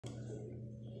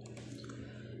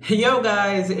Yo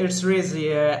guys, it's Rizzz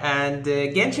here, and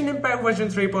Genshin Impact version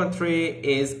 3.3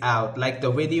 is out. Like, the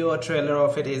video or trailer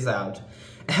of it is out,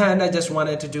 and I just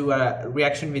wanted to do a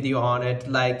reaction video on it.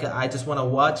 Like, I just want to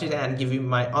watch it and give you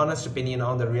my honest opinion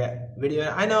on the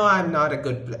video. I know I'm not a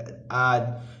good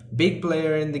big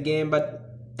player in the game,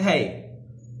 but hey,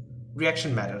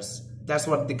 reaction matters. That's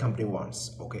what the company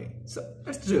wants. Okay, so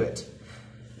let's do it.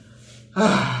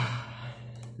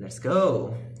 Let's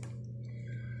go.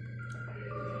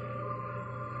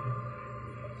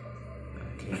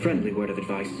 A friendly word of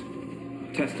advice.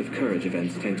 Test of courage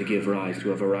events tend to give rise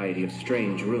to a variety of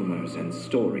strange rumors and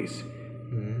stories.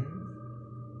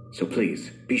 So please,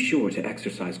 be sure to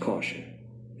exercise caution.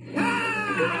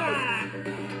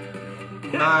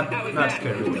 Not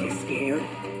scary though. Scared?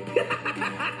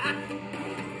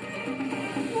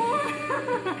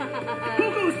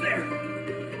 Who goes there?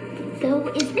 So,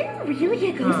 is there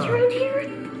really a ghost around here?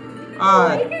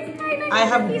 I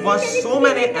have watched so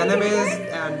many animes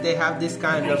and they have this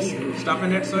kind of stuff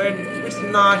in it, so it's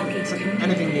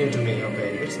anything new to me,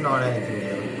 okay? It's not anything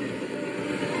new.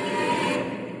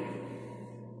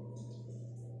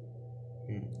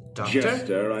 Doctor?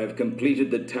 Jester, I've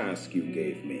completed the task you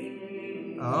gave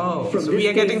me. Oh, From so this we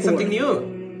are day getting something forth,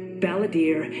 new.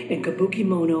 Balladeer and Kabuki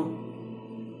Mono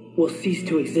will cease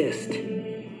to exist.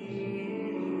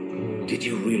 Did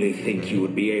you really think you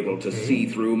would be able to see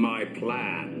through my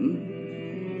plan?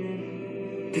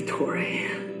 Dottore.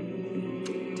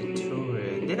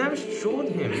 They never showed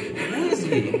him. Who is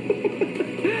he?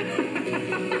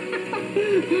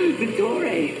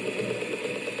 Dottore.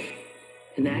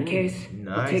 In that case,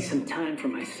 I'll take Nice. some time for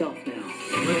myself now.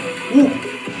 Ooh.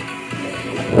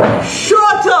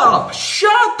 Shut up!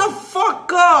 Shut the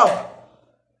fuck up!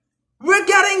 We're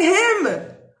getting him!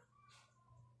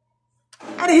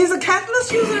 And he's a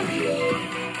catalyst user?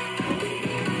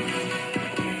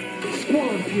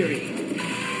 Squall Fury.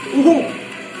 Ooh.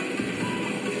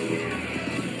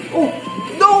 Oh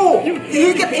no!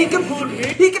 He can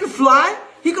fly?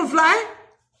 He can fly?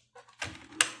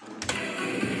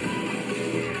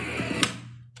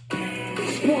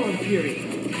 Squall Fury.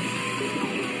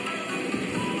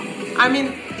 I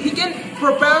mean, he can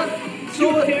propel,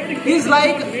 so he's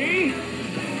like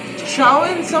Shao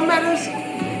in some matters.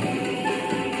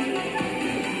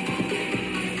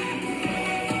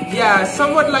 Yeah,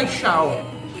 somewhat like Shao.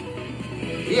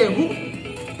 Yeah, who?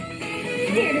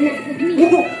 Scared enough with me.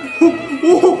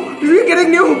 We're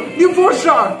getting new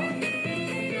 4-star. Too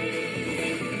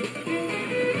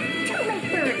late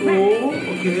for it.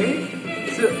 Oh, okay.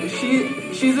 So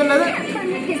she's another. Fun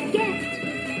with this guest.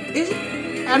 Is it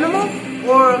animal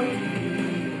or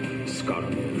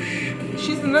Scaramouche.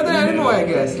 she's another animal? I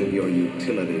guess. Your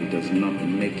utility does not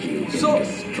make you So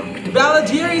indestructible.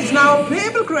 Balladeer is now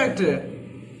playable character.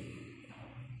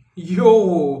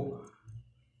 Yo.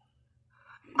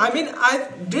 I mean, I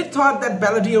did thought that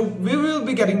Balladeer, we will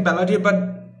be getting Balladeer, but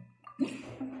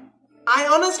I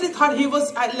honestly thought he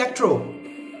was Electro.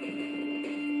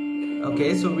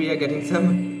 Okay, so we are getting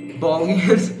some ball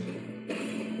games.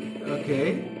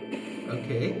 Okay.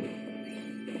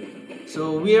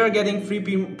 So we are getting free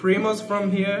primos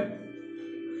from here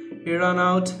on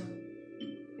out.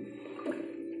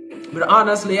 But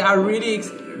honestly, I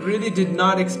really did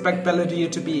not expect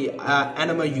Balladeer to be an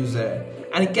anima user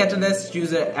and a catalyst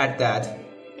user at that.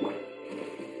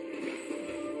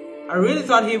 I really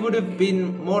thought he would have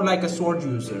been more like a sword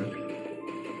user.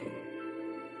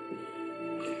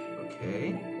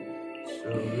 Okay,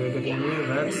 so we're getting new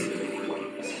events.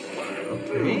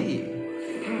 Okay,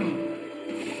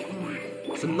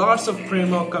 so lots of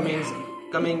primo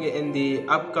coming in the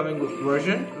upcoming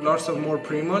version. Lots of more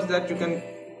primos that you can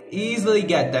easily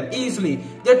get them easily.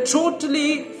 They're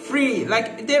totally free.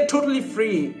 Like, they're totally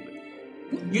free.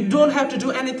 You don't have to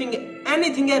do anything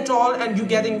at all, and you're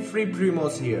getting free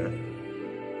primos here.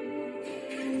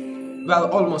 Well,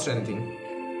 almost anything.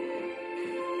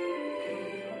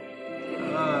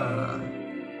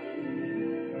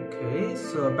 Okay,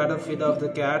 so battlefield of the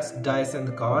cats, dice and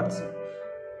the cards.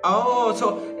 Oh,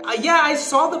 so yeah, I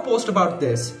saw the post about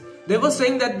this. They were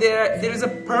saying that there is a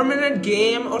permanent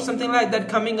game or something like that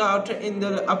coming out in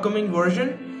the upcoming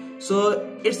version. So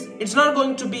it's not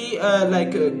going to be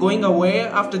going away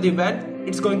after the event.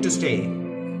 It's going to stay.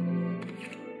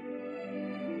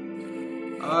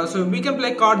 So we can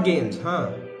play card games, huh?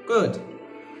 Good.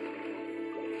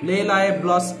 Leylai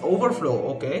plus Overflow.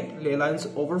 Okay, Leylai's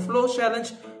Overflow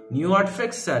challenge. New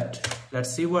artifact set. Let's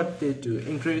see what they do.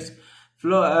 Increase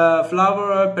Flower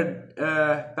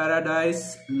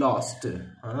Paradise Lost.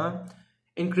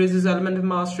 Increases elemental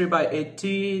mastery by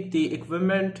 80. The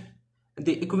equipment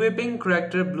the equipping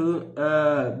character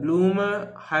Bloom,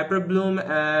 Hyper Bloom,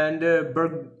 and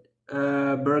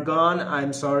Bergon.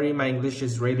 I'm sorry, my English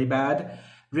is really bad.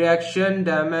 Reaction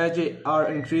damage are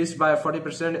increased by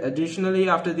 40%. Additionally,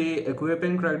 after the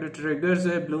equipping character triggers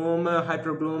Bloom,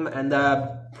 Hyper Bloom, and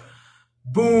the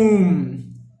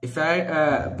Boom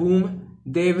effect, Boom,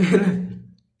 they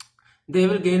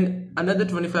will gain another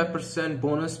 25%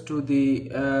 bonus to the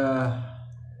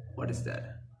what is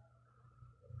that?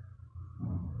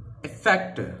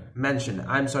 Effect mentioned.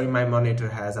 I'm sorry, my monitor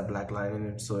has a black line in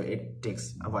it, so it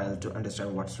takes a while to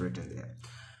understand what's written there.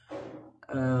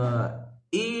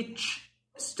 Each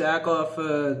stack of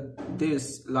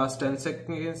this lasts 10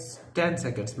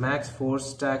 seconds, max 4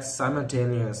 stacks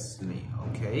simultaneously.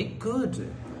 Okay,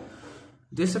 good.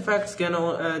 This effect can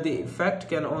the effect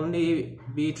can only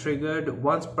be triggered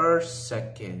once per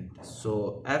second.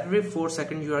 So every 4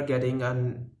 seconds you are getting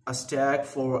a stack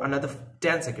for another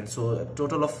 10 seconds. So a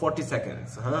total of 40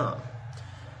 seconds.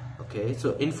 Okay,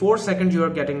 so in 4 seconds you are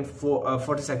getting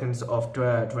 40 seconds of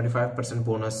 25%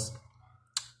 bonus.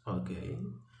 Okay,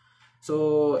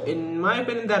 so in my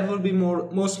opinion that will be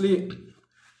mostly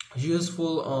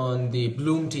useful on the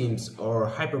Bloom teams or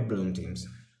Hyper Bloom teams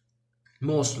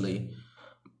mostly.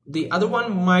 The other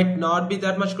one might not be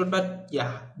that much good, but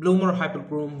yeah, Bloom or Hyper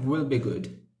Bloom will be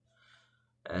good.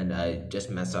 And I just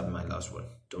messed up my last one.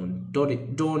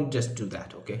 Don't just do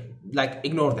that, okay? Like,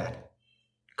 ignore that,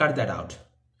 cut that out.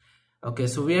 Okay,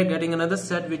 so we are getting another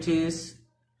set, which is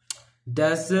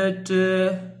Desert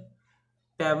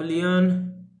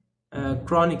Pavilion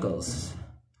Chronicles.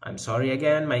 I'm sorry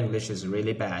again, my English is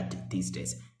really bad these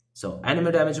days. So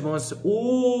animal damage bonus.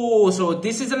 Oh, so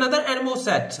this is another animal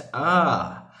set.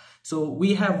 So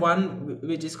we have one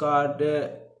which is called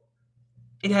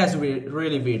it has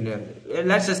really weird name.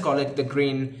 Let's just call it the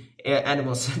green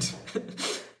animal set.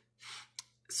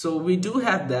 So we do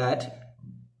have that.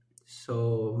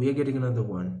 So we are getting another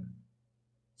one.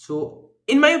 So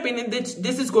in my opinion, this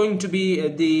is going to be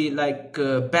the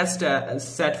best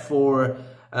set for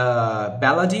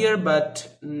Balladeer,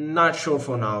 but not sure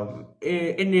for now.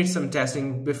 It needs some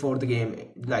testing before the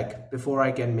game, like before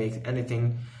I can make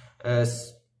anything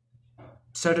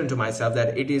certain to myself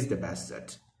that it is the best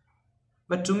set.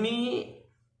 But to me,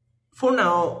 for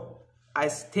now, I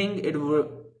think it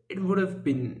will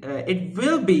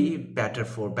be better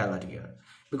for Balladeer,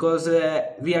 because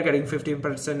we are getting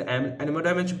 15% animal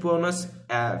damage bonus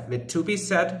with 2-piece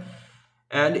set.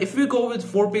 And if we go with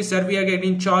 4-piece set, we are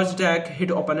getting charge attack,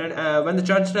 hit opponent. When the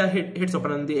charge attack hits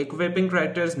opponent, the equipping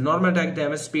character's normal attack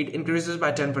damage speed increases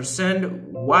by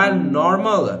 10%, while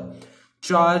normal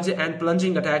charge and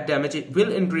plunging attack damage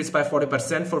will increase by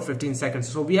 40% for 15 seconds.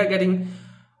 So we are getting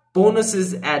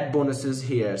bonuses at bonuses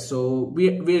here. So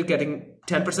we're getting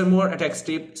 10% more attack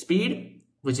speed,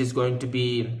 which is going to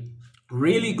be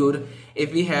really good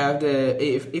if we have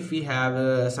if we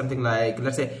have something like,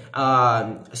 let's say,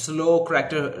 slow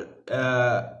character,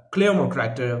 Claymore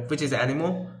character, which is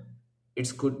animal.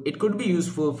 It could be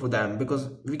useful for them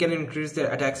because we can increase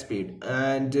their attack speed.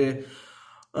 And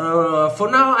for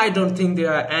now, I don't think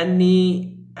there are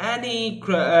any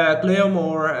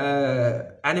Claymore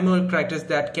animal characters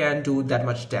that can do that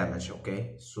much damage.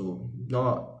 Okay, so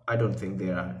no, I don't think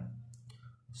there are.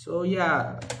 So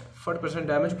yeah, 40%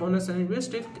 damage bonus, and we're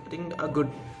still getting a good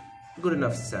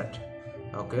enough set.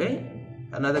 Okay,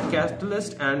 another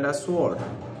catalyst and a sword.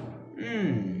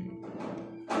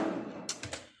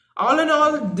 All in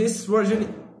all, this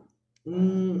version,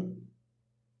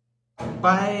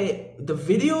 by the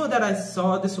video that I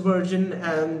saw this version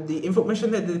and the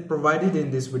information that they provided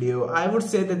in this video, I would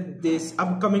say that this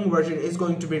upcoming version is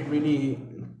going to be really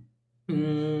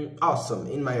awesome,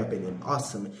 in my opinion.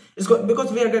 Awesome. It's good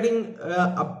because we are getting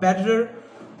a better,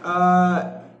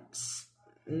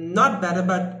 not better,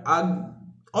 but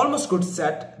almost good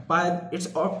set by its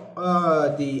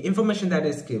the information that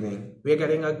is giving. We are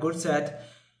getting a good set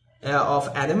of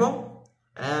animal,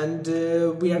 and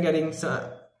we are getting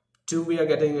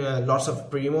lots of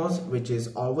primos, which is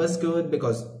always good,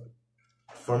 because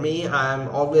for me, I'm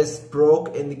always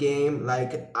broke in the game.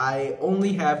 Like, I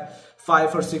only have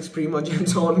 5 or 6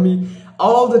 primogens on me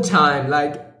all the time.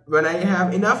 Like, when I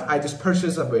have enough, I just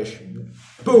purchase a wish.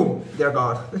 Boom, they're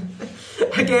gone.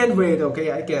 I can't wait,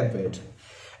 okay? I can't wait.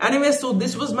 Anyway, so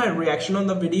this was my reaction on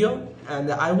the video,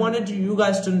 and I wanted you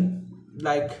guys to,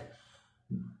 like,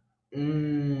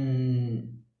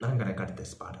 I'm gonna cut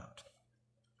this part out.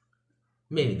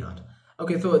 Maybe not.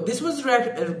 Okay, so this was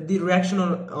the reaction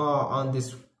on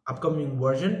this upcoming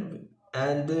version,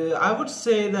 and I would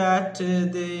say that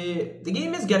the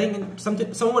game is getting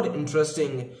somewhat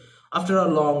interesting after a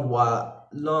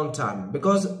long time,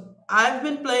 because I've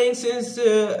been playing since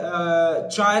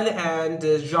Child and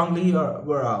Zhongli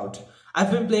were out. I've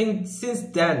been playing since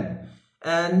then,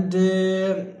 and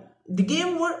the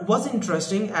game was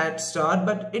interesting at start,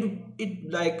 but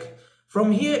it like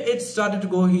from here it started to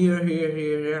go here,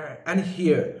 and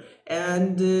here,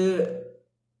 and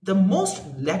the most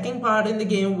lacking part in the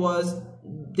game was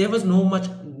there was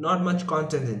not much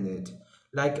content in it.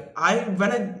 Like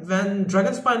when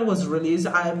Dragonspine was released,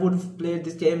 I would play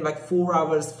this game like 4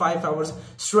 hours, 5 hours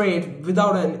straight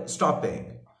without any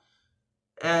stopping.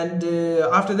 And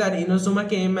after that, Inazuma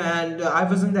came, and I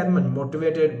wasn't that much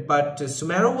motivated. But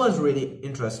Sumeru was really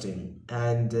interesting,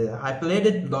 and I played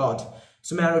it a lot.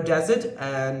 Sumeru Desert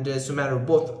and Sumeru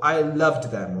both. I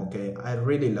loved them. Okay, I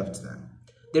really loved them.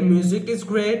 Their music is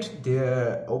great.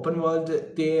 Their open world,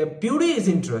 their beauty is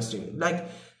interesting. Like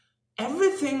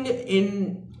everything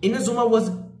in Inazuma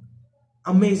was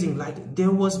amazing. Like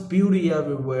there was beauty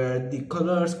everywhere, the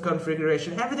colors,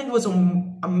 configuration, everything was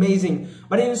amazing.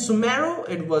 But in Sumeru,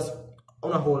 it was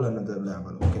on a whole another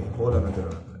level. Okay, whole another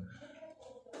level.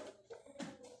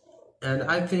 And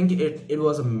I think it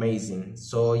was amazing.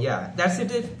 So yeah, that's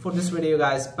it for this video,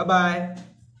 guys. Bye bye.